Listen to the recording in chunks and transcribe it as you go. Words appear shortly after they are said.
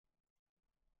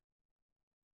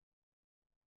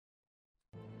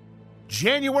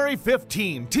January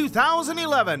 15,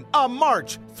 2011, a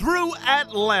march through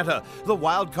Atlanta. The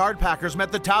wild card Packers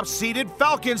met the top-seeded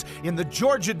Falcons in the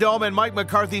Georgia Dome, and Mike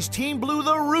McCarthy's team blew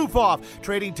the roof off,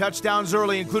 trading touchdowns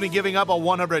early, including giving up a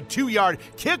 102-yard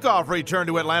kickoff return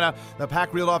to Atlanta. The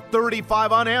Pack reeled off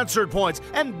 35 unanswered points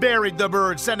and buried the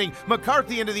Birds, sending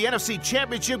McCarthy into the NFC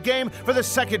Championship game for the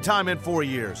second time in 4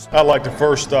 years. I'd like to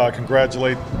first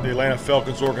congratulate the Atlanta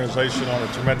Falcons organization on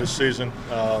a tremendous season.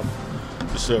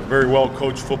 Just a very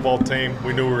well-coached football team.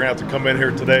 We knew we were going to have to come in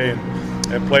here today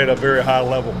and play at a very high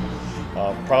level.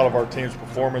 Proud of our team's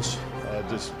performance,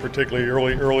 just particularly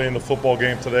early in the football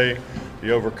game today.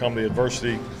 We overcome the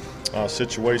adversity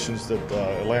situations that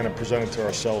Atlanta presented to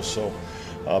ourselves. So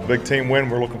big team win.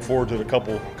 We're looking forward to the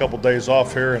couple days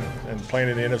off here and playing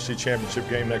in the NFC Championship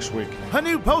game next week. A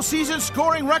new postseason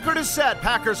scoring record is set.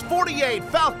 Packers 48,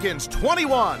 Falcons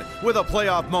 21 with a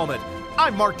playoff moment.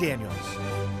 I'm Mark Daniels.